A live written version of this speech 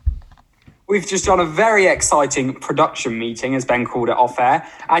We've just done a very exciting production meeting, as Ben called it, off air.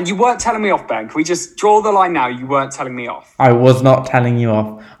 And you weren't telling me off, Ben. Can we just draw the line now? You weren't telling me off. I was not telling you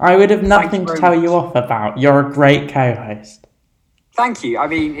off. I would have nothing to tell you off about. You're a great co-host. Thank you. I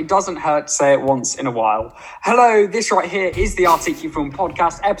mean, it doesn't hurt to say it once in a while. Hello, this right here is the RTQ Film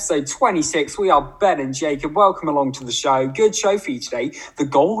Podcast, episode 26. We are Ben and Jacob. Welcome along to the show. Good show for you today. The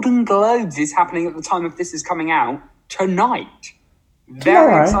Golden Globes is happening at the time of this is coming out tonight.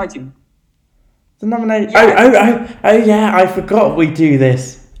 Very exciting. The nomination. Yeah. Oh, yeah, I forgot we do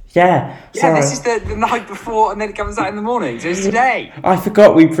this. Yeah, this is the night before and then it comes out in the morning. So it's today. I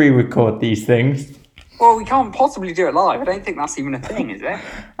forgot we pre-record these things. Well, we can't possibly do it live. I don't think that's even a thing, is it?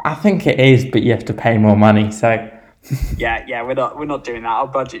 I think it is, but you have to pay more money, so... yeah, we're not doing that. Our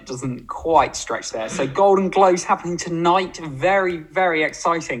budget doesn't quite stretch there. So Golden Globes happening tonight. Very, very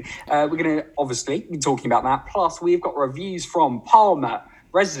exciting. We're going to obviously be talking about that. Plus, we've got reviews from Palmer,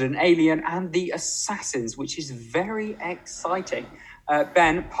 Resident Alien, and The Assassins, which is very exciting.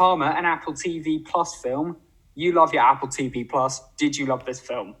 Ben, Palmer, an Apple TV Plus film. You love your Apple TV Plus. Did you love this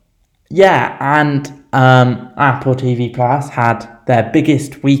film? Yeah, and Apple TV Plus had their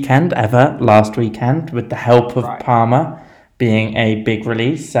biggest weekend ever last weekend with The Help of Palmer being a big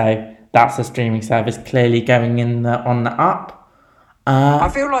release. So that's a streaming service clearly going on the up. I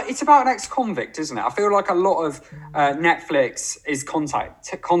feel like it's about an ex-convict, isn't it? I feel like a lot of Netflix is content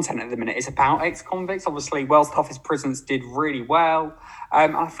at the minute. It's about ex-convicts. Obviously, World's Toughest Prisons did really well.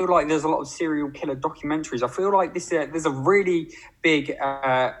 I feel like there's a lot of serial killer documentaries. I feel like there's a really big...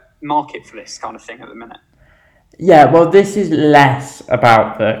 market for this kind of thing at the minute. Yeah, well, this is less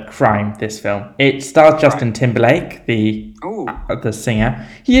about the crime, this film. It stars Justin Timberlake, the singer.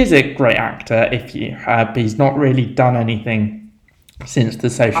 He is a great actor, but he's not really done anything since The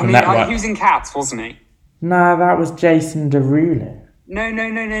Social Network. He was in Cats, wasn't he? No, that was Jason Derulo.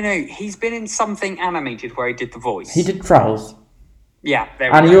 No. He's been in something animated where he did the voice. He did Trolls. Yeah,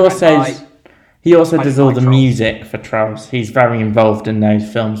 there we go. He also does all the Trolls. music for Trolls. He's very involved in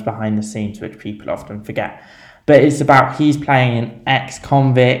those films behind the scenes, which people often forget. But it's about he's playing an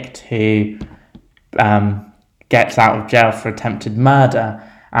ex-convict who gets out of jail for attempted murder,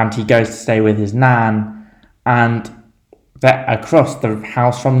 and he goes to stay with his nan. And across the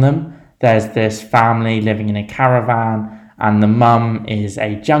house from them, there's this family living in a caravan, and the mum is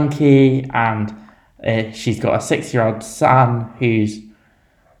a junkie, and she's got a 6-year-old son who's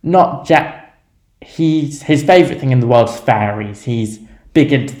not his favourite thing in the world is fairies. He's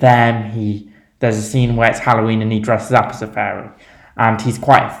big into them. There's a scene where it's Halloween and he dresses up as a fairy. And he's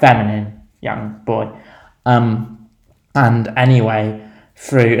quite a feminine young boy. And anyway,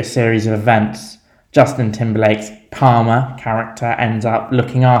 through a series of events, Justin Timberlake's Palmer character ends up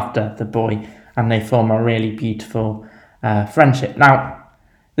looking after the boy and they form a really beautiful friendship. Now,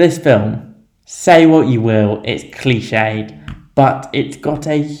 this film, say what you will, it's cliched, but it's got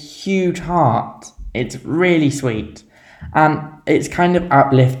a huge heart. It's really sweet. And it's kind of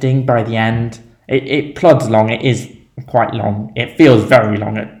uplifting by the end. It plods along. It is quite long. It feels very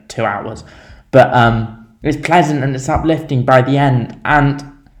long at 2 hours. But it's pleasant and it's uplifting by the end. And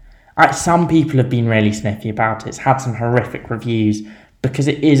some people have been really sniffy about it. It's had some horrific reviews because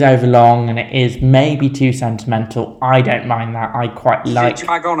it is overlong and it is maybe too sentimental. I don't mind that. I quite like... Does it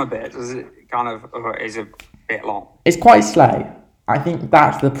drag on a bit? Does it kind of... is a bit long? It's quite slow. I think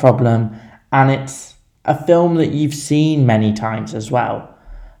that's the problem, and it's a film that you've seen many times as well.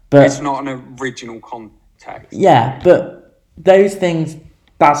 But it's not an original context. Yeah, but those things,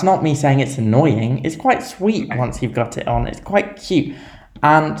 that's not me saying it's annoying. It's quite sweet once you've got it on. It's quite cute,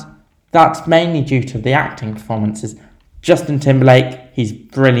 and that's mainly due to the acting performances. Justin Timberlake, he's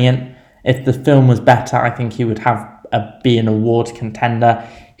brilliant. If the film was better, I think he would be an award contender.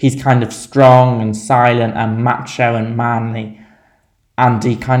 He's kind of strong and silent and macho and manly. And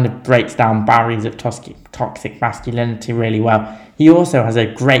he kind of breaks down barriers of toxic masculinity really well. He also has a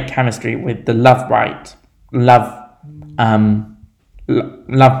great chemistry with the love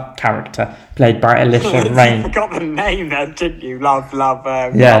character played by Alicia Rain. You forgot the name then, didn't you? Love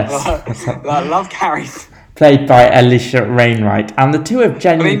character. Played by Alicia Rainwright, and the two have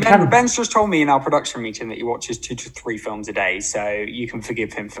genuinely... Ben's just told me in our production meeting that he watches 2 to 3 films a day, so you can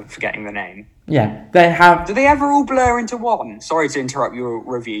forgive him for forgetting the name. Yeah, they have... Do they ever all blur into one? Sorry to interrupt your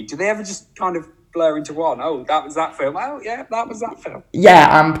review. Do they ever just kind of blur into one? Oh, that was that film. Oh, yeah, that was that film.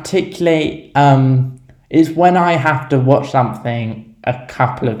 Yeah, and particularly is when I have to watch something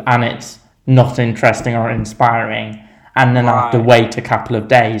and it's not interesting or inspiring, and then I have to wait a couple of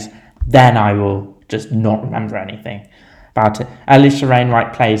days, then I will just not remember anything about it. Alicia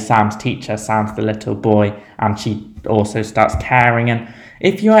Rainwright plays Sam's teacher. Sam's the little boy, and she also starts caring, and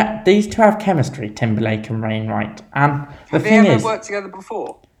If these two have chemistry, Timberlake and Wainwright, and the Have they thing ever is, worked together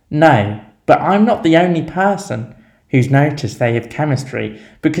before? no, but I'm not the only person who's noticed they have chemistry,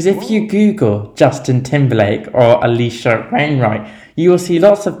 because if you Google Justin Timberlake or Alicia Wainwright, you will see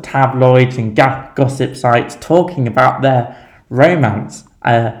lots of tabloids and gossip sites talking about their romance.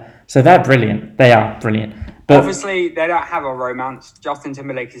 So they're brilliant. They are brilliant. But Obviously, they don't have a romance. Justin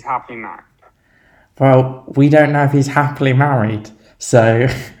Timberlake is happily married. well, we don't know if he's happily married. So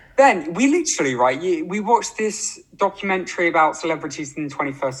Ben, we literally, we watched this documentary about celebrities in the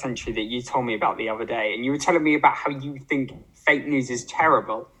 21st century that you told me about the other day, and you were telling me about how you think fake news is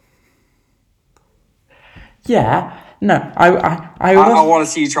terrible. yeah, no, I want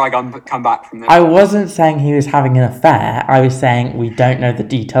to see you try and come back from this. I wasn't saying he was having an affair. I was saying we don't know the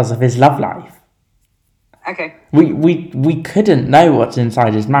details of his love life. Okay. We couldn't know what's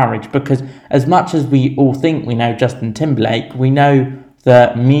inside his marriage, because as much as we all think we know Justin Timberlake, we know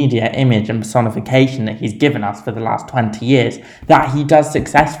the media image and personification that he's given us for the last 20 years, that he does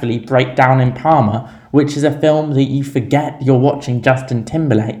successfully break down in Palmer, which is a film that you forget you're watching Justin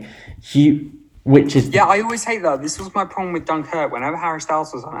Timberlake. Yeah, I always hate that. This was my problem with Dunkirk. Whenever Harry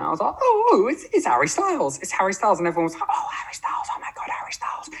Styles was on it, I was like, it's Harry Styles. It's Harry Styles. And everyone was like, Harry Styles. Oh my God, Harry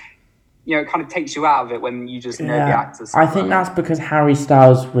Styles. You know, it kind of takes you out of it when you just know the actors. I think that's because Harry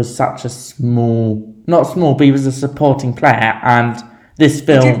Styles was such a not small, but he was a supporting player, and this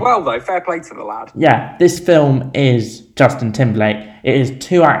film... He did well, though. Fair play to the lad. Yeah, this film is Justin Timberlake. It is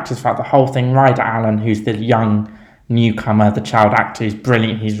two actors throughout the whole thing. Ryder Allen, who's the young newcomer, the child actor, who's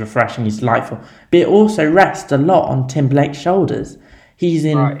brilliant, he's refreshing, he's delightful. But it also rests a lot on Timberlake's shoulders. He's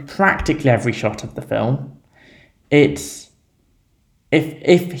in practically every shot of the film. It's...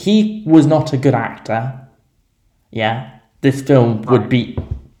 If he was not a good actor, this film would be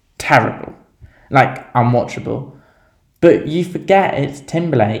terrible. Like, unwatchable. But you forget it's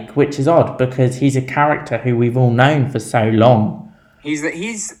Timberlake, which is odd, because he's a character who we've all known for so long.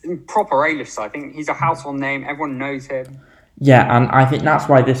 He's proper A-list, I think. He's a household name. Everyone knows him. Yeah, and I think that's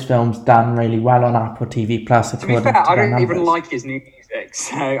why this film's done really well on Apple TV+. To be fair, I don't even like his new music.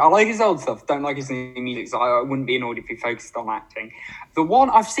 So I like his old stuff, don't like his new music. So I wouldn't be annoyed if he focused on acting. The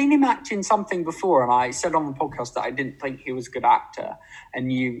one, I've seen him act in something before, and I said on the podcast that I didn't think he was a good actor,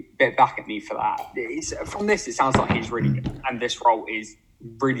 and you bit back at me for that. From this, it sounds like he's really good, and this role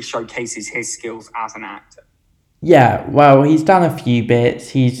really showcases his skills as an actor. Yeah, well, he's done a few bits.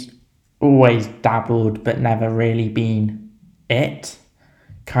 He's always dabbled, but never really been it.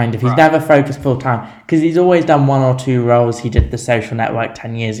 Kind of. He's never focused full time, because he's always done one or two roles. He did The Social Network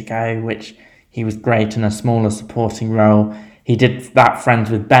 10 years ago, which he was great in a smaller supporting role. He did that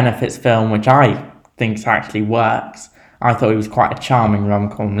Friends with Benefits film, which I think actually works. I thought he was quite a charming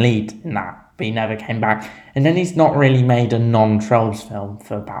rom-com lead in that, but he never came back. And then he's not really made a non-Trolls film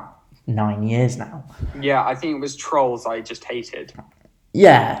for about 9 years now. Yeah, I think it was Trolls I just hated.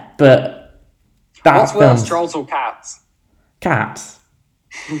 Yeah, but what's worse, Trolls or Cats? Cats.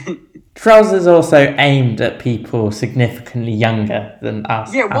 Trolls is also aimed at people significantly younger than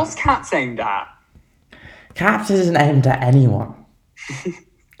us. Yeah, what's Cats aimed at? Cats isn't aimed at anyone.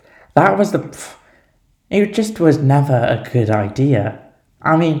 That was it just was never a good idea.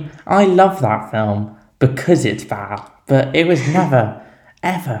 I mean, I love that film because it's bad, but it was never,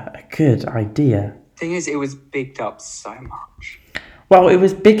 ever a good idea. Thing is, it was bigged up so much. Well, it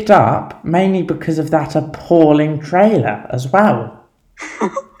was bigged up mainly because of that appalling trailer as well.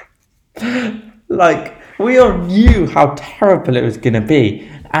 Like, we all knew how terrible it was going to be.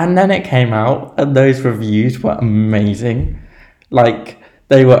 And then it came out, and those reviews were amazing. Like,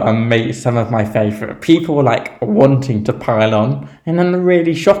 they were amazing. Some of my favourite. People were, like, wanting to pile on. And then the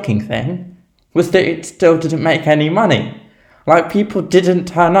really shocking thing was that it still didn't make any money. Like, people didn't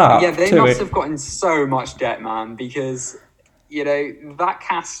turn up. Yeah, they must have gotten so much debt, man, because, you know, that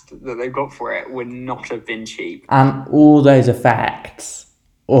cast that they got for it would not have been cheap. And all those effects.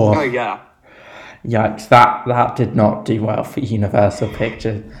 Oh yeah. Yikes, that did not do well for Universal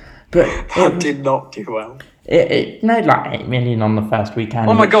Pictures. But that did not do well. It made like 8 million on the first weekend.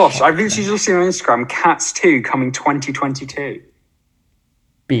 Oh my gosh, I've literally just seen on Instagram Cats 2 coming 2022.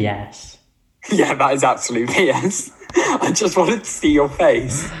 BS. Yeah, that is absolute BS. I just wanted to see your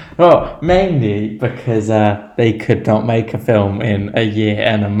face. Well, mainly because they could not make a film in a year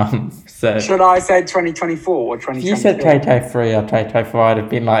and a month. So should I say 2024 or 2022? If you said Toto 3 or Toto 4, I'd have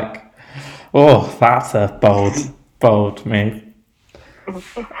been like, oh, that's a bold move.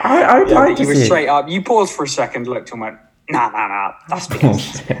 I'd like to see. You were straight up. You paused for a second, looked and went, nah, that's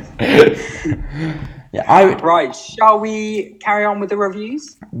bullshit. Yeah, Right, shall we carry on with the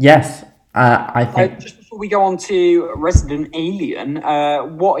reviews? Yes. I think Just before we go on to Resident Alien,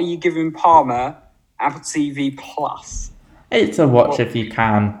 what are you giving Palmer Apple TV Plus? it's a watch if you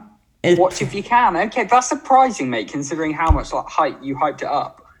can. Watch if you can. Okay, that's surprising, mate, considering how much you hyped it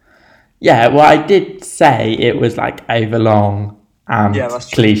up. Yeah, well, I did say it was like overlong and that's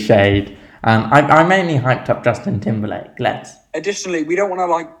true. cliched. I mainly hyped up Justin Timberlake. Additionally, we don't want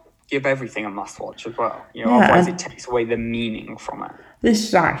to give everything a must watch as well. Yeah, otherwise it takes away the meaning from it. This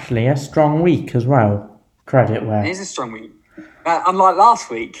is actually a strong week as well. Credit where it is a strong week. Unlike last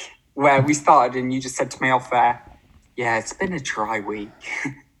week, where we started and you just said to me off air, "Yeah, it's been a dry week."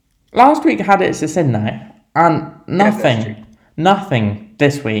 Last week had its sin though, and nothing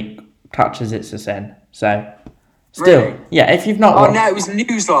this week touches its sin. So, still, really? Yeah, if you've not watched... no, it was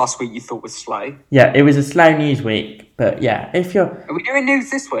news last week you thought was slow. Yeah, it was a slow news week, but yeah, if you're... Are we doing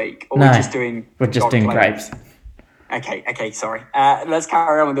news this week? Or no, we're just doing grapes. Okay, sorry. Let's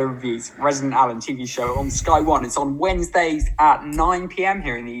carry on with the reviews. Resident Alien TV show on Sky One. It's on Wednesdays at 9 p.m.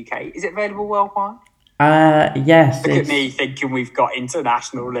 here in the UK. Is it available worldwide? Yes. Look at me thinking we've got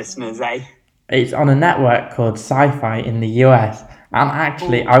international listeners, eh? It's on a network called Sci-Fi in the US. And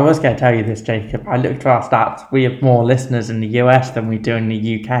actually, I was going to tell you this, Jacob. I looked at our stats. We have more listeners in the US than we do in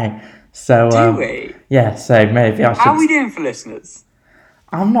the UK. So, do we? Yeah, so maybe I should... How are we doing for listeners?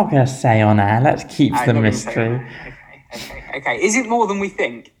 I'm not going to say on air. Let's keep the mystery. Okay. Is it more than we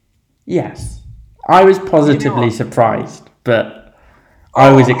think? Yes. I was positively surprised, but... I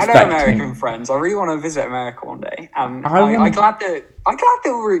was expecting. Hello, American friends. I really want to visit America one day. I'm glad that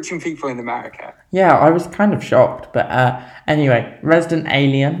we're reaching people in America. Yeah, I was kind of shocked, but anyway, Resident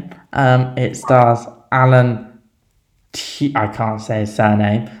Alien. It stars Alan. I can't say his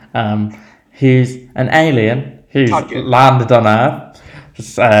surname. Who's an alien who's landed on Earth.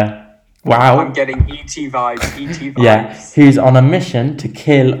 Wow. I'm getting ET vibes. Yeah, who's on a mission to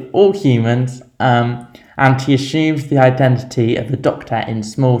kill all humans. And he assumes the identity of a doctor in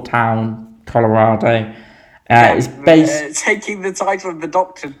small town Colorado. It's based taking the title of the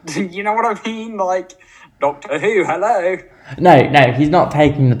Doctor. You know what I mean? Like Doctor Who. Hello. No, he's not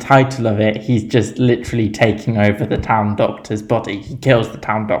taking the title of it. He's just literally taking over the town doctor's body. He kills the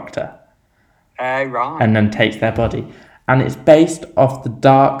town doctor. Right. And then takes their body. And it's based off the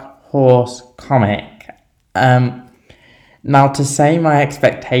Dark Horse comic. Now, to say my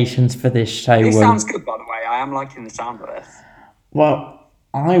expectations for this show were... It sounds good, by the way. I am liking the sound of this. Well,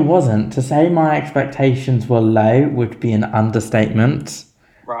 I wasn't. To say my expectations were low would be an understatement.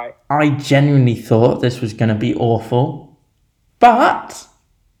 Right. I genuinely thought this was going to be awful. But,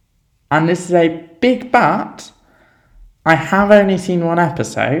 and this is a big but, I have only seen one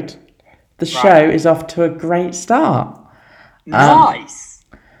episode. The show is off to a great start. Nice.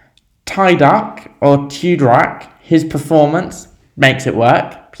 Tyduck, or Tudrak, his performance makes it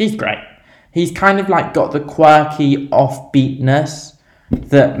work. He's great. He's kind of like got the quirky offbeatness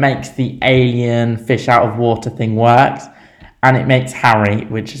that makes the alien fish out of water thing works. And it makes Harry,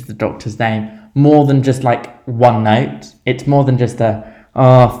 which is the doctor's name, more than just like one note. It's more than just a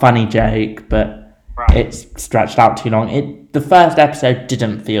funny joke, but it's stretched out too long. The first episode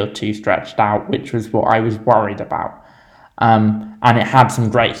didn't feel too stretched out, which was what I was worried about. And it had some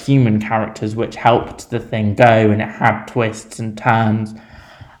great human characters which helped the thing go, and it had twists and turns.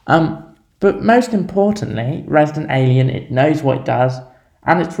 But most importantly, Resident Alien, it knows what it does,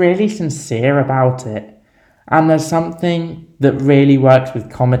 and it's really sincere about it. And there's something that really works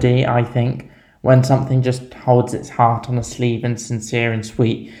with comedy, I think, when something just holds its heart on a sleeve and sincere and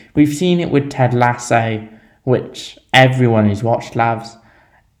sweet. We've seen it with Ted Lasso, which everyone who's watched loves.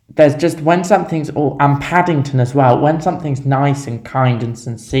 There's just when something's and Paddington as well, when something's nice and kind and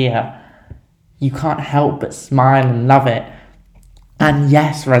sincere, you can't help but smile and love it. And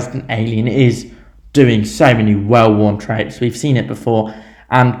yes, Resident Alien is doing so many well-worn tropes. We've seen it before,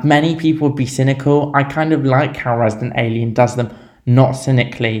 and many people would be cynical. I kind of like how Resident Alien does them, not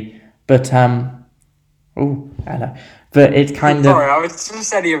cynically, but hello. But it's kind of... Sorry, I was just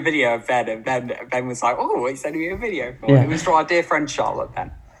sending a video of Ben, and Ben was like, "Oh, he's sending me a video." It was for our dear friend Charlotte,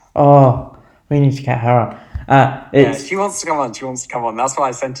 Ben. Oh, we need to get her on. She wants to come on. That's why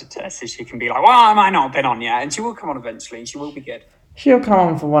I sent it to her, so she can be like, "Well, I might not have been on yet," and she will come on eventually, and she will be good. She'll come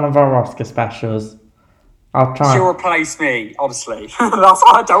on for one of our Oscar specials. I'll try. She'll replace me, honestly. That's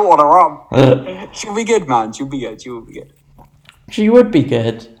why I don't want her on. She'll be good, man. She will be good. She would be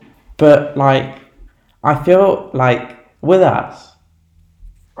good, but I feel like with us,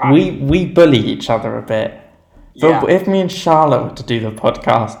 we bully each other a bit. But if me and Charlotte were to do the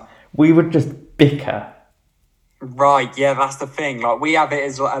podcast, we would just bicker. Right, yeah, that's the thing. Like, we have it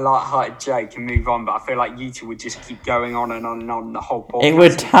as a light-hearted joke and move on, but I feel like you two would just keep going on and on and on the whole podcast. It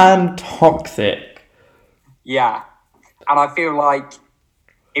would turn toxic. Yeah, and I feel like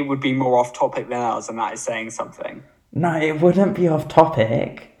it would be more off-topic than ours, and that is saying something. No, it wouldn't be off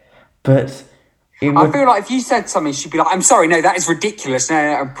topic, but it I would. feel like if you said something, she'd be like, I'm sorry, no, that is ridiculous. No,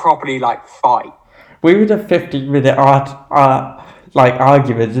 and properly, like, fight. We would have 50-minute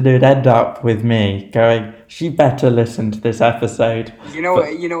arguments, and it would end up with me going, "She better listen to this episode." You know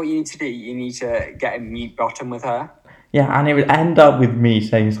what you need to do? You need to get a mute button with her. Yeah, and it would end up with me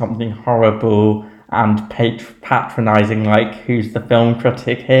saying something horrible and patronising, like, "Who's the film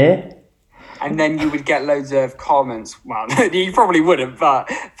critic here?" And then you would get loads of comments. Well, you probably wouldn't, but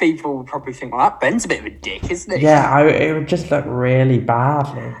people would probably think, well, that Ben's a bit of a dick, isn't it? Yeah, it would just look really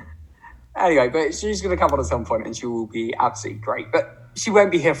badly. Anyway, but she's going to come on at some point and she will be absolutely great. But she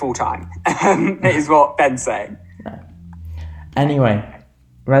won't be here full time, is what Ben's saying. No. Anyway,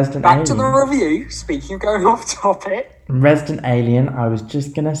 Resident Back Alien. to the review. Speaking of going off topic. Resident Alien, I was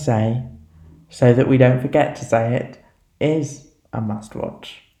just going to say, so that we don't forget to say it, is a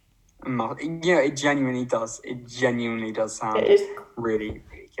must-watch. Yeah, it genuinely does. It genuinely does sound It is. really,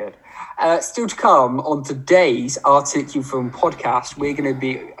 really good. Still to come on today's Articulate Film podcast,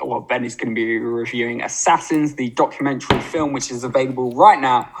 Ben is going to be reviewing Assassins, the documentary film, which is available right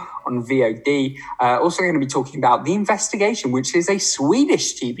now on VOD. Also going to be talking about The Investigation, which is a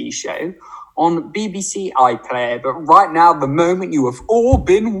Swedish TV show on BBC iPlayer. But right now, the moment you have all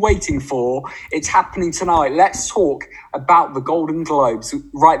been waiting for, it's happening tonight. Let's talk about the Golden Globes.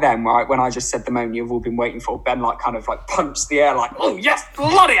 Right then, right when I just said the moment you've all been waiting for, Ben kind of punched the air like, oh yes,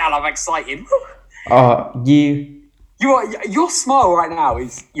 bloody hell, I'm excited. Your smile right now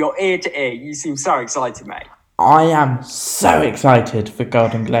is your ear to ear. You seem so excited, mate. I am so excited for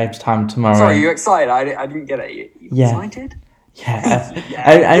Golden Globes time tomorrow. Sorry, you excited? I didn't get it. You excited? Yeah.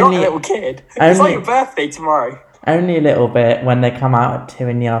 You're like a little kid. It's like your birthday tomorrow. Only a little bit. When they come out at 2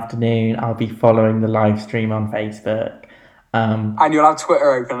 p.m, I'll be following the live stream on Facebook. And you'll have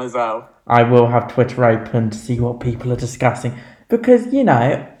Twitter open as well. I will have Twitter open to see what people are discussing. Because,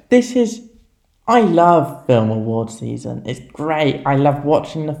 I love film award season. It's great. I love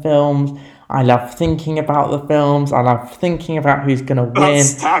watching the films. I love thinking about the films. I love thinking about who's going to win. That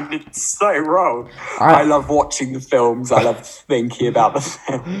sounded so wrong. I love watching the films. I love thinking about the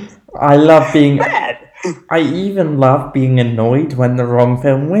films. I love being... Bad. I even love being annoyed when the wrong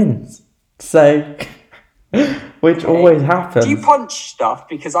film wins. So... Which always happens. Do you punch stuff?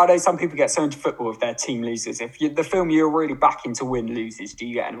 Because I know some people get so into football if their team loses. If the film you're really backing to win loses, do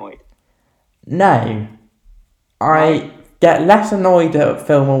you get annoyed? No. I get less annoyed at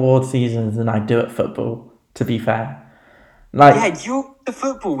film award seasons than I do at football, to be fair. You're the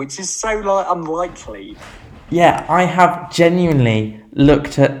football, which is so unlikely. Yeah, I have genuinely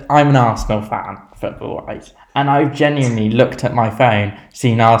looked at... I'm an Arsenal fan, football-wise. And I've genuinely looked at my phone,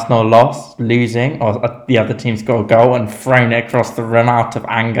 seen Arsenal losing, or the other team score a goal and thrown it across the room out of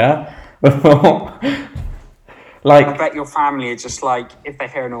anger before. I bet your family are just if they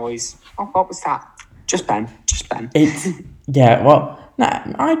hear a noise, oh, what was that? Just Ben. No,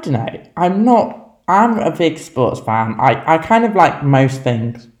 I don't know. I'm a big sports fan. I kind of like most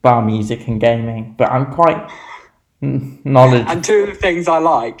things, bar music and gaming, but I'm quite knowledgeable. And two of the things I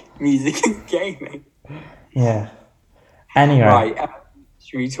like, music and gaming. Yeah. Anyway. Right.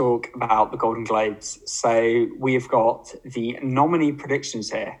 Should we talk about the Golden Globes? So we've got the nominee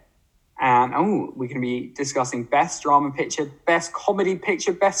predictions here. And we're going to be discussing Best Drama Picture, Best Comedy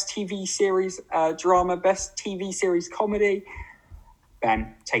Picture, Best TV Series Drama, Best TV Series Comedy.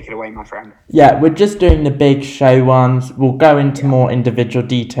 Ben, take it away, my friend. Yeah, we're just doing the big show ones. We'll go into more individual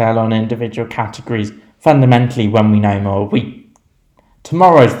detail on individual categories, fundamentally when we know more.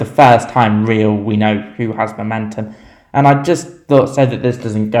 Tomorrow's the first time we know who has momentum. And I just thought so that this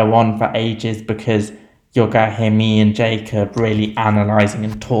doesn't go on for ages, because you're going to hear me and Jacob really analysing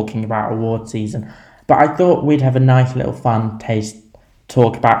and talking about award season. But I thought we'd have a nice little fun taste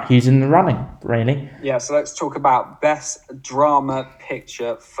talk about who's in the running, really. Yeah, so let's talk about Best Drama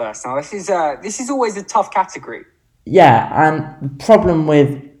Picture first. Now, this is always a tough category. Yeah, and the problem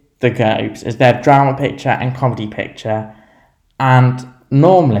with the Globes is they're drama picture and comedy picture. And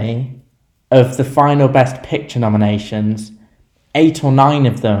normally, of the final Best Picture nominations, 8 or 9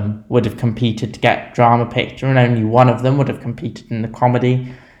 of them would have competed to get drama picture, and only one of them would have competed in the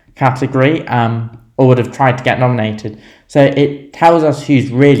comedy category, or would have tried to get nominated. So it tells us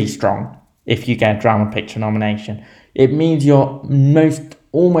who's really strong if you get a drama picture nomination. It means you're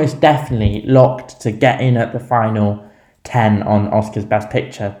almost definitely locked to get in at the final 10 on Oscars Best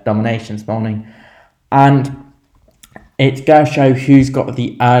Picture nominations morning. And it's going to show who's got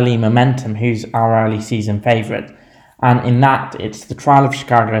the early momentum, who's our early season favourite. And in that, it's The Trial of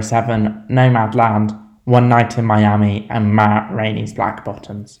Chicago 7, Nomadland, One Night in Miami, and Matt Rainey's Black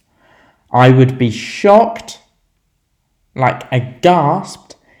Bottoms. I would be shocked, like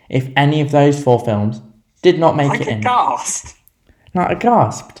aghast, if any of those 4 films did not make it in. Like aghast? Not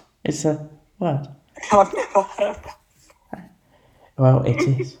gasped. It's a word. I've never heard that. Well, it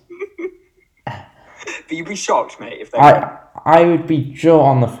is. But you'd be shocked, mate, if they I would be jaw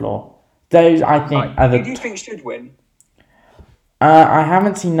on the floor. Those, I think, are the... Who do you think should win? I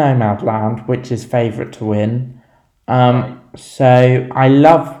haven't seen Nomadland, which is favourite to win. So I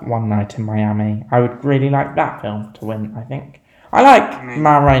love One Night in Miami. I would really like that film to win, I think. I like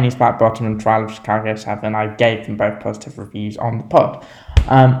Ma Rainey's Black Bottom and Trial of Chicago 7. I gave them both positive reviews on the pod.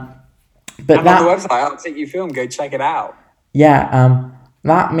 But on the website, I'll take you film. Go check it out. Yeah,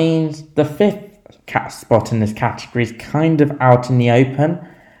 that means the 5th spot in this category is kind of out in the open.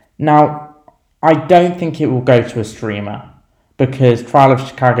 Now, I don't think it will go to a streamer because Trial of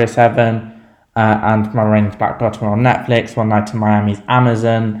Chicago 7 and Ma Rainey's Black Bottom are on Netflix. One Night in Miami is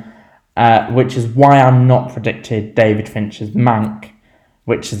Amazon. Which is why I'm not predicted David Fincher's Mank,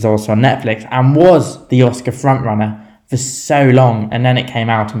 which is also on Netflix and was the Oscar frontrunner for so long, and then it came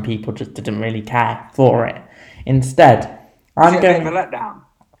out and people just didn't really care for it. Instead, I'm going. Was it a bit of a letdown?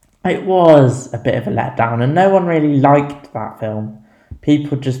 It was a bit of a letdown, and no one really liked that film.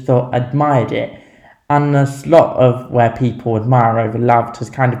 People just admired it, and the slot of where people admire over loved has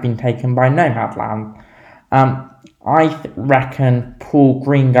kind of been taken by Nomadland. I reckon Paul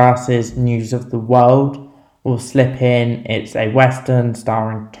Greengrass's News of the World will slip in. It's a Western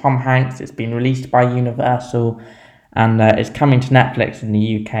starring Tom Hanks. It's been released by Universal and it's coming to Netflix in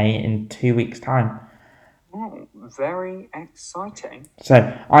the UK in 2 weeks' time. Oh, very exciting.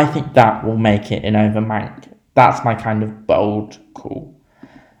 So I think that will make it in over Mank. That's my kind of bold call.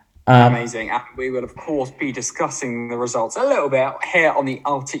 Amazing. And we will, of course, be discussing the results a little bit here on the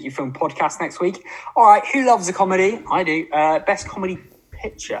I'll Take You Film podcast next week. All right, who loves a comedy? I do. Best comedy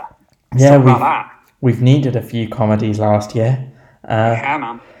picture. Let's talk about that. We've needed a few comedies last year. Yeah,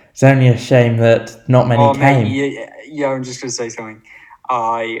 man. It's only a shame that not many came. Mate, yeah, I'm just going to say something.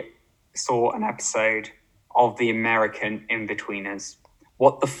 I saw an episode of The American In-Betweeners.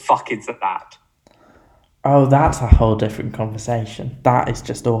 What the fuck is that? Oh, that's a whole different conversation. That is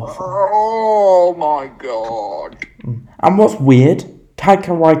just awful. Oh my god. And what's weird, Taika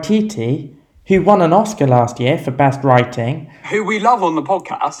Waititi, who won an Oscar last year for Best Writing. Who we love on the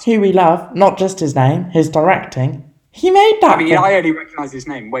podcast. Who we love, not just his name, his directing. He made that. I mean, I only recognise his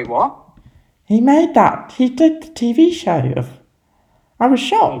name. Wait, what? He made that. He did the TV show of... I was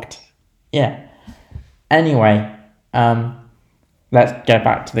shocked. Yeah. Anyway, let's go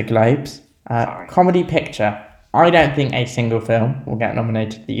back to the Globes. Comedy picture. I don't think a single film will get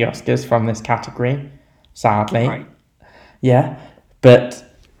nominated to the Oscars from this category, sadly. Right. Yeah, but,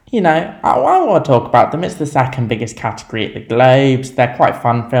 you know, I want to talk about them. It's the second biggest category at the Globes. They're quite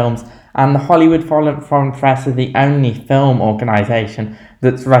fun films. And the Hollywood Foreign Press are the only film organisation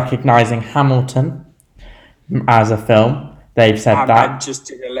that's recognising Hamilton as a film. They've said that. I just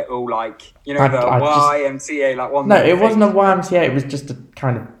did a little, like, you know, the YMCA, like one. No, it wasn't a YMCA. It was just a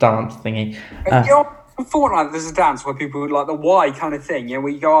kind of dance thingy. In Fortnite, there's a dance where people like the Y kind of thing. You know,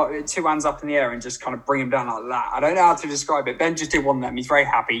 where you go 2 hands up in the air and just kind of bring them down like that. I don't know how to describe it. Ben just did one of them. He's very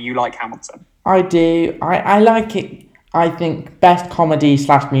happy. You like Hamilton? I do. I like it. I think best comedy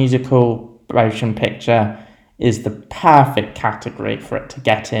 / musical motion picture is the perfect category for it to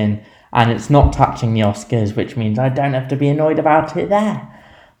get in. And it's not touching the Oscars, which means I don't have to be annoyed about it there.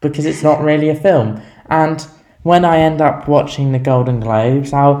 Because it's not really a film. And when I end up watching the Golden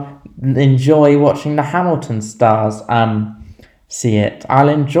Globes, I'll enjoy watching the Hamilton stars see it. I'll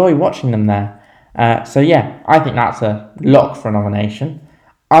enjoy watching them there. So yeah, I think that's a lock for a nomination.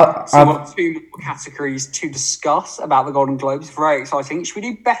 So we've got 2 more categories to discuss about the Golden Globes. Very exciting. Should we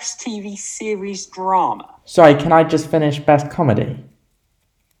do Best TV Series Drama? Sorry, can I just finish Best Comedy?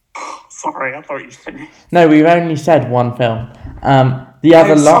 Sorry, I thought you finished. No, we've only said one film. The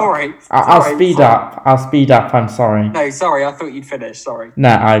other lot... Sorry. I'll speed up. I'll speed up, I'm sorry. No, sorry, I thought you'd finished. Sorry. No,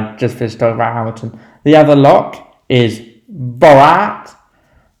 I just finished talking about Hamilton. The other lock is Borat.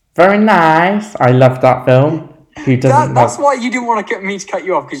 Very nice. I love that film. Who doesn't That's why you didn't want to get me to cut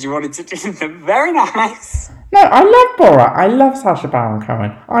you off, because you wanted to do them. Very nice. No, I love Borat. I love Sacha Baron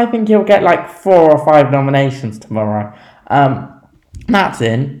Cohen. I think he'll get like 4 or 5 nominations tomorrow. That's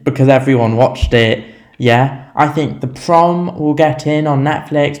in because everyone watched it. Yeah, I think The Prom will get in on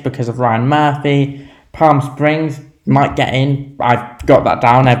Netflix because of Ryan Murphy. Palm Springs might get in. I've got that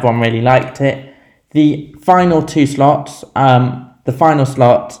down. Everyone really liked it. The final two slots, the final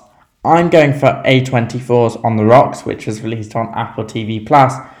slot, I'm going for A24's On the Rocks, which was released on Apple TV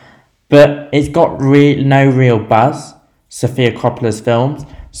Plus, but it's got no real buzz, Sofia Coppola's films,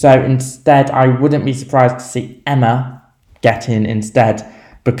 so instead I wouldn't be surprised to see Emma get in instead,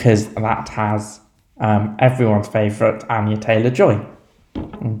 because that has everyone's favourite Anya Taylor-Joy.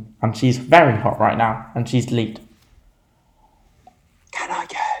 And she's very hot right now, and she's lead. Can I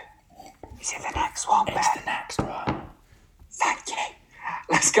go? Is it the next one, Ben? It's the next one. Thank you.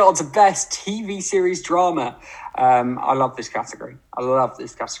 Let's get on to best TV series drama. I love this category. I love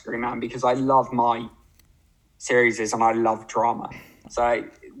this category, man, because I love my series and I love drama. So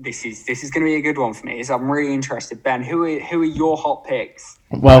this is going to be a good one for me. So I'm really interested. Ben, who are your hot picks?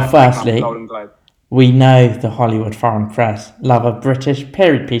 Well, firstly, Golden Globe. We know the Hollywood foreign press love a British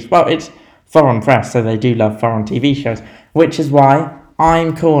period piece. Well, it's foreign press, so they do love foreign TV shows, which is why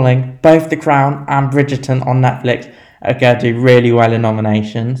I'm calling both The Crown and Bridgerton on Netflix are going to do really well in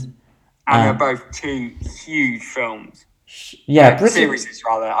nominations. And they're both two huge films. Yeah, series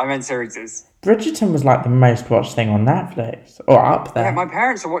rather. I meant series. Bridgerton was like the most watched thing on Netflix, or up there. Yeah, my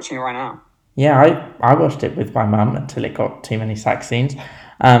parents are watching it right now. Yeah, I watched it with my mum until it got too many sex scenes.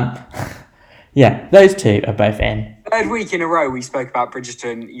 Yeah, those two are both in. Third week in a row we spoke about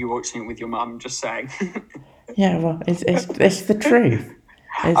Bridgerton, you watching it with your mum, just saying. Yeah, well, it's the truth.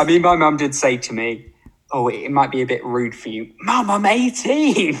 I mean, my mum did say to me, oh, it might be a bit rude for you. Mum, I'm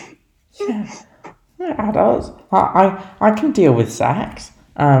 18! Yeah, we're adults. I can deal with sex.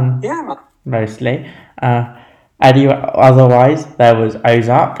 Yeah. Mostly. Otherwise, there was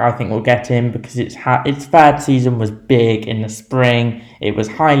Ozark. I think we'll get in because its third season was big in the spring. It was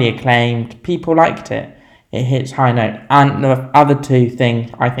highly acclaimed. People liked it. It hits high note. And the other two things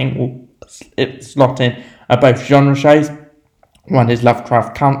I think will slot in are both genre shows. One is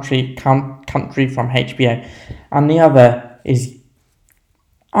Lovecraft Country from HBO, and the other is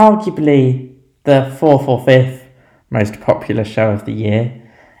arguably the fourth or fifth most popular show of the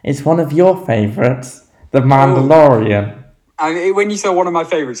year. It's one of your favourites, The Mandalorian. I mean, when you said one of my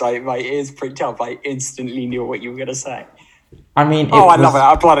favourites, my ears pricked up. I instantly knew what you were going to say. I mean, I love it.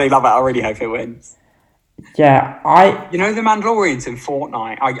 I bloody love it. I really hope it wins. Yeah, You know, The Mandalorian's in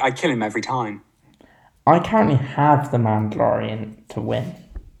Fortnite. I kill him every time. I currently have The Mandalorian to win.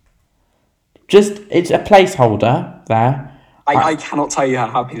 It's a placeholder there. I cannot tell you how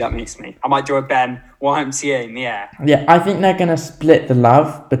happy that makes me. I might do a Ben YMCA in the air. Yeah, I think they're going to split the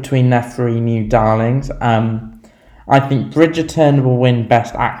love between their three new darlings. I think Bridgerton will win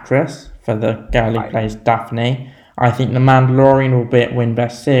Best Actress for the girl who plays Daphne. I think The Mandalorian will win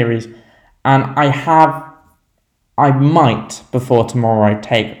Best Series. And I might, before tomorrow,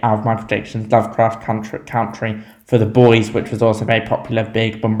 take out of my predictions Lovecraft Country for The Boys, which was also a very popular,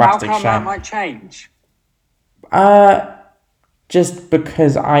 big, bombastic show. How come that might change? Just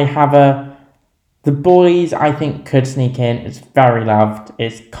because The Boys, I think, could sneak in. It's very loved.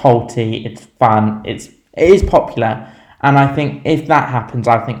 It's culty. It's fun. It is popular. And I think if that happens,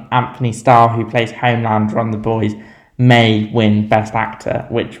 I think Anthony Starr, who plays Homelander on The Boys, may win Best Actor,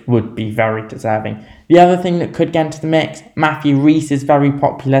 which would be very deserving. The other thing that could get into the mix, Matthew Rhys is very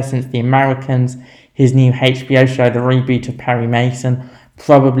popular since The Americans. His new HBO show, the reboot of Perry Mason,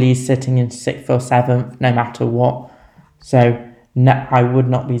 probably is sitting in 6th or 7th, no matter what. So no, I would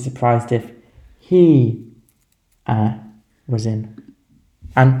not be surprised if he was in.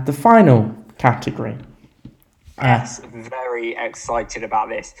 And the final category. Yes, very excited about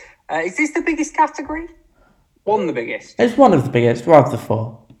this. Is this the biggest category? One of the biggest. It's one of the biggest, one of the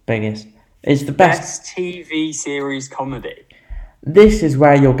four biggest. It's the best TV series comedy. This is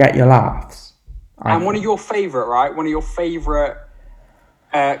where you'll get your laughs. And one of your favourite, right? One of your favourite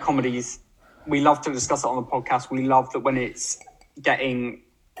comedies. We love to discuss it on the podcast. We love that when it's getting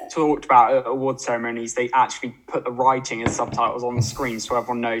talked about at award ceremonies, they actually put the writing and subtitles on the screen so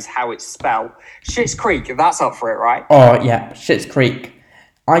everyone knows how it's spelled. Schitt's Creek, that's up for it, right? Oh, yeah, Schitt's Creek.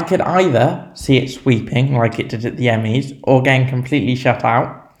 I could either see it sweeping like it did at the Emmys or getting completely shut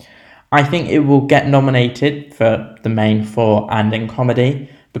out. I think it will get nominated for the main four and in comedy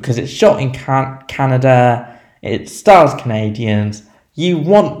because it's shot in Canada, it stars Canadians. You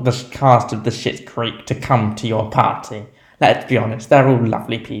want the cast of the Schitt's Creek to come to your party. Let's be honest, they're all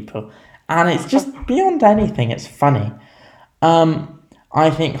lovely people. And it's just beyond anything, it's funny. I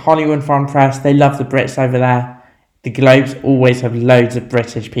think Hollywood Foreign Press, they love the Brits over there. The Globes always have loads of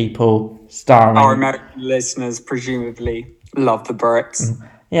British people starring. Our American listeners presumably love the Brits.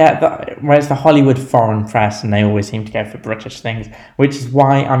 Yeah, whereas the Hollywood Foreign Press, and they always seem to go for British things, which is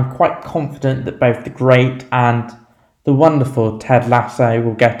why I'm quite confident that both The Great and The wonderful Ted Lasso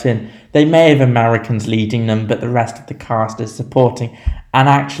will get in. They may have Americans leading them, but the rest of the cast is supporting. And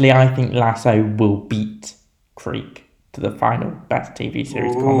actually, I think Lasso will beat Creek to the final best TV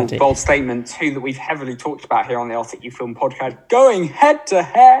series comedy. Bold statement, two that we've heavily talked about here on the I'll Take You Film podcast, going head to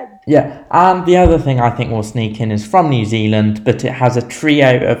head. Yeah, and the other thing I think will sneak in is from New Zealand, but it has a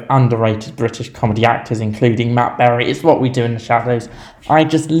trio of underrated British comedy actors, including Matt Berry. It's What We Do in the Shadows. I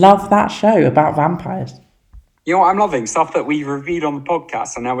just love that show about vampires. You know what I'm loving? Stuff that we've reviewed on the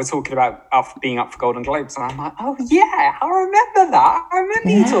podcast, and now we're talking about being up for Golden Globes, and I'm like, oh yeah, I remember that. I remember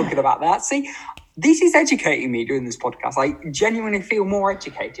you talking about that. See, this is educating me doing this podcast. I genuinely feel more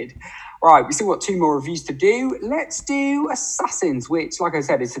educated. Right, we still got 2 more reviews to do. Let's do Assassins, which, like I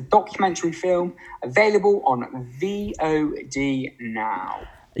said, is a documentary film available on VOD now.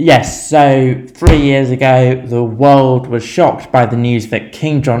 Yes, so 3 years ago, the world was shocked by the news that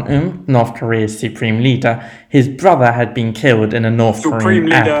Kim Jong-un, North Korea's supreme leader, his brother had been killed in a North Korean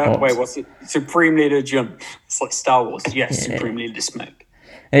airport. Wait, what's it? Supreme Leader Jun. It's like Star Wars. Yes, yeah. Supreme Leader Smoke.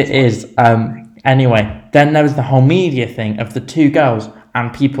 It is. Anyway, then there was the whole media thing of the 2 girls,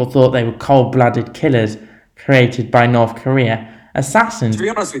 and people thought they were cold-blooded killers created by North Korea. Assassins... To be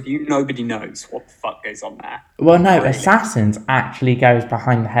honest with you, nobody knows what the fuck goes on there. Well, no, really. Assassins actually goes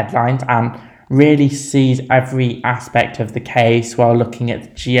behind the headlines and really sees every aspect of the case while looking at the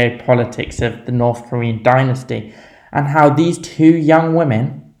geopolitics of the North Korean dynasty and how these 2 young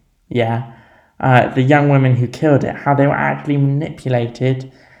women, the young women who killed it, how they were actually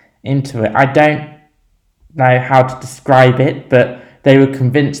manipulated into it. I don't know how to describe it, but they were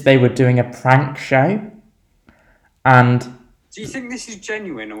convinced they were doing a prank show. And do you think this is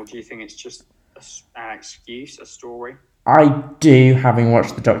genuine, or do you think it's just an excuse, a story? I do, having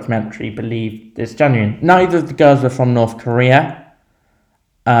watched the documentary, believe it's genuine. Neither of the girls were from North Korea,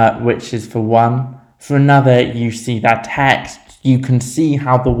 which is for one. For another, you see their text. You can see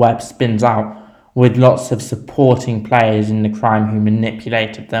how the web spins out with lots of supporting players in the crime who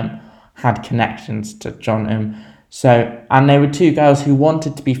manipulated them, had connections to Jong-un. So, and they were 2 girls who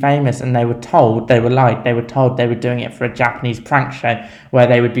wanted to be famous, and they were told they were doing it for a Japanese prank show where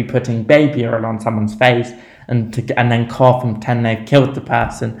they would be putting baby oil on someone's face and then cough and pretend they've killed the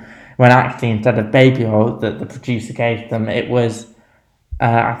person, when actually instead of baby oil that the producer gave them, it was,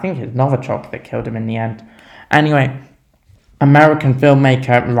 I think it was Novichok that killed him in the end. Anyway, American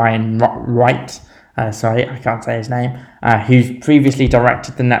filmmaker Ryan Wright, I can't say his name, who's previously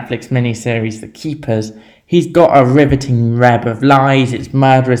directed the Netflix miniseries The Keepers. He's got a riveting web of lies, it's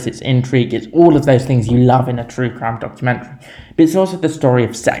murderous, it's intrigue, it's all of those things you love in a true crime documentary. But it's also the story of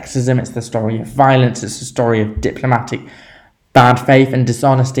sexism, it's the story of violence, it's the story of diplomatic bad faith and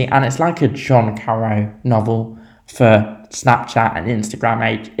dishonesty, and it's like a John Carroll novel for Snapchat and Instagram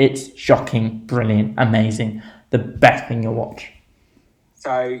age. It's shocking, brilliant, amazing, the best thing you'll watch.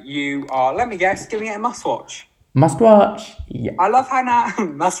 So you are, let me guess, giving it a must-watch. Must watch. Yeah. I love how now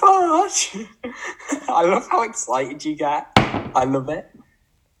must watch. I love how excited you get. I love it.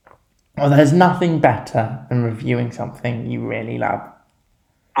 Well, there's nothing better than reviewing something you really love.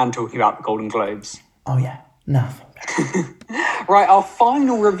 And talking about the Golden Globes. Oh yeah, nothing better. Right, our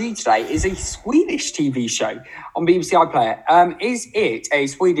final review today is a Swedish TV show on BBC iPlayer. Is it a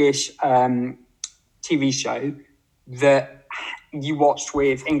Swedish TV show that you watched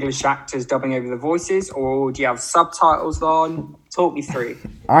with English actors dubbing over the voices, or do you have subtitles on? Talk me through.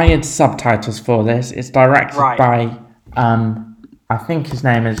 I had subtitles for this. It's directed by, I think his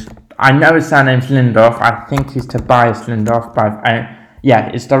name is, I know his surname's Lindorf. I think he's Tobias Lindorf, but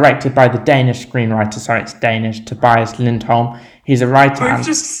it's directed by the Danish screenwriter. It's Danish, Tobias Lindholm. He's a writer. We've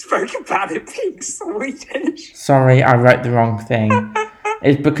just spoke about it being Swedish. Sorry, I wrote the wrong thing.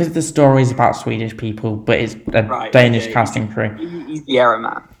 It's because the story is about Swedish people, but it's a Danish casting crew. He's the error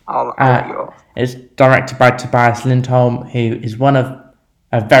man. I'll let you off. It's directed by Tobias Lindholm, who is one of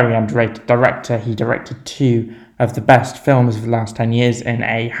a very underrated director. He directed 2 of the best films of the last 10 years in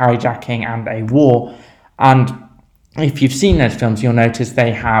A Hijacking and A War. And if you've seen those films, you'll notice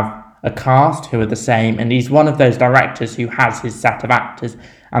they have a cast who are the same. And he's one of those directors who has his set of actors,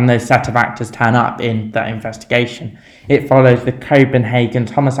 and those set of actors turn up in the investigation. It follows the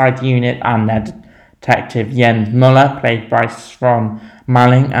Copenhagen's homicide unit and their detective Jens Muller, played by Sron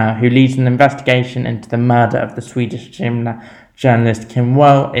Malling, who leads an investigation into the murder of the Swedish journalist Kim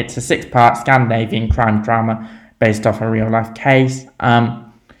Wall. It's a 6-part Scandinavian crime drama based off a real-life case.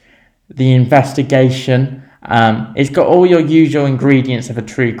 The investigation, it's got all your usual ingredients of a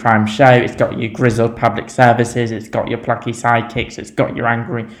true crime show. It's got your grizzled public services, it's got your plucky sidekicks, it's got your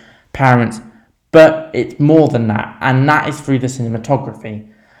angry parents, but it's more than that, and that is through the cinematography,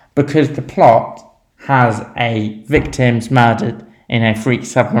 because the plot has a victims murdered in a freak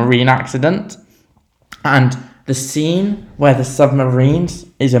submarine accident. And the scene where the submarines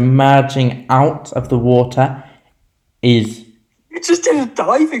is emerging out of the water is... You're just in a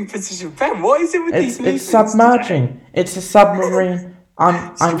diving position, Ben. What is it with these It's submerging. today? It's a submarine.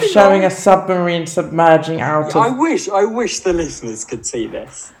 I'm showing a submarine submerging out of... I wish the listeners could see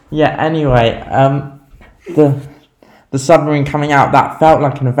this. Yeah, anyway, the submarine coming out, that felt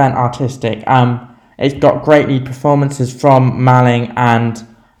like an event artistic. It's got great lead performances from Malling and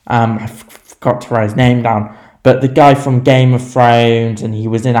I forgot to write his name down, but the guy from Game of Thrones, and he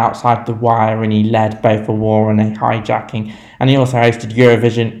was in Outside the Wire, and he led both a war and a hijacking, and he also hosted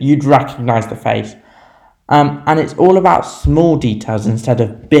Eurovision. You'd recognise the face. And it's all about small details instead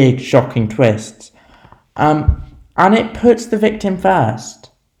of big, shocking twists. And it puts the victim first.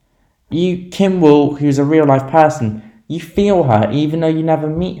 Kimble, who's a real-life person, you feel her even though you never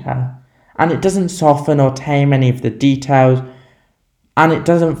meet her. And it doesn't soften or tame any of the details. And it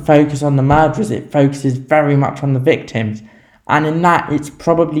doesn't focus on the murderers. It focuses very much on the victims. And in that, it's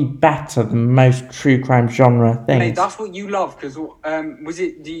probably better than most true crime genre things. Mate, that's what you love, because was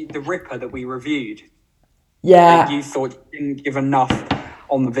it the Ripper that we reviewed? Yeah. That you thought didn't give enough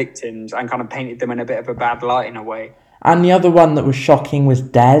on the victims and kind of painted them in a bit of a bad light in a way. And the other one that was shocking was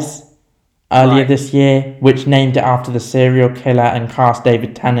Des. Earlier this year, which named it after the serial killer and cast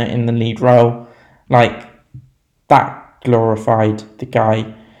David Tennant in the lead role. Like, that glorified the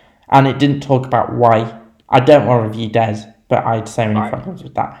guy. And it didn't talk about why. I don't want to review Des, but I had so many problems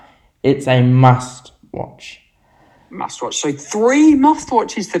with that. It's a must-watch. Must-watch. So 3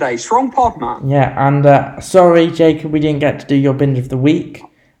 must-watches today. Strong pod, man. Yeah, and sorry, Jacob, we didn't get to do your binge of the week.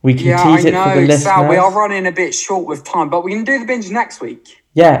 We can tease it for the listeners. Sal, we are running a bit short with time, but we can do the binge next week.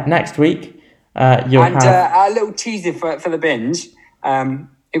 Yeah, next week. You'll have a little teaser for the binge.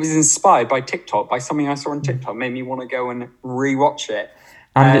 It was inspired by TikTok, by something I saw on TikTok. Made me want to go and rewatch it.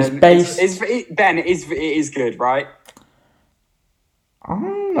 And it's based... Ben, it is good, right?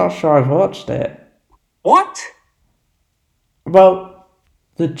 I'm not sure I've watched it. What? Well,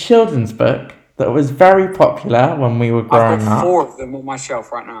 the children's book that was very popular when we were growing up. I've got 4 of them on my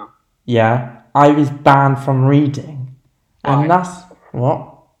shelf right now. Yeah, I was banned from reading. Why? And that's... What?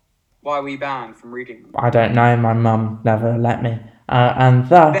 Why were we banned from reading them? I don't know. My mum never let me. And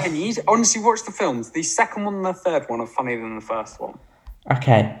thus... Ben, you honestly watch the films. The second one and the third one are funnier than the first one.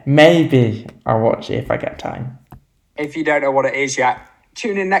 Okay, maybe I'll watch it if I get time. If you don't know what it is yet,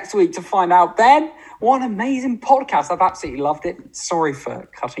 tune in next week to find out. Ben, what an amazing podcast. I've absolutely loved it. Sorry for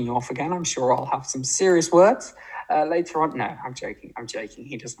cutting you off again. I'm sure I'll have some serious words later on. No, I'm joking.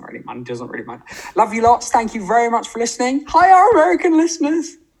 He doesn't really mind. Love you lots. Thank you very much for listening. Hi, our American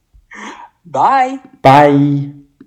listeners. Bye. Bye.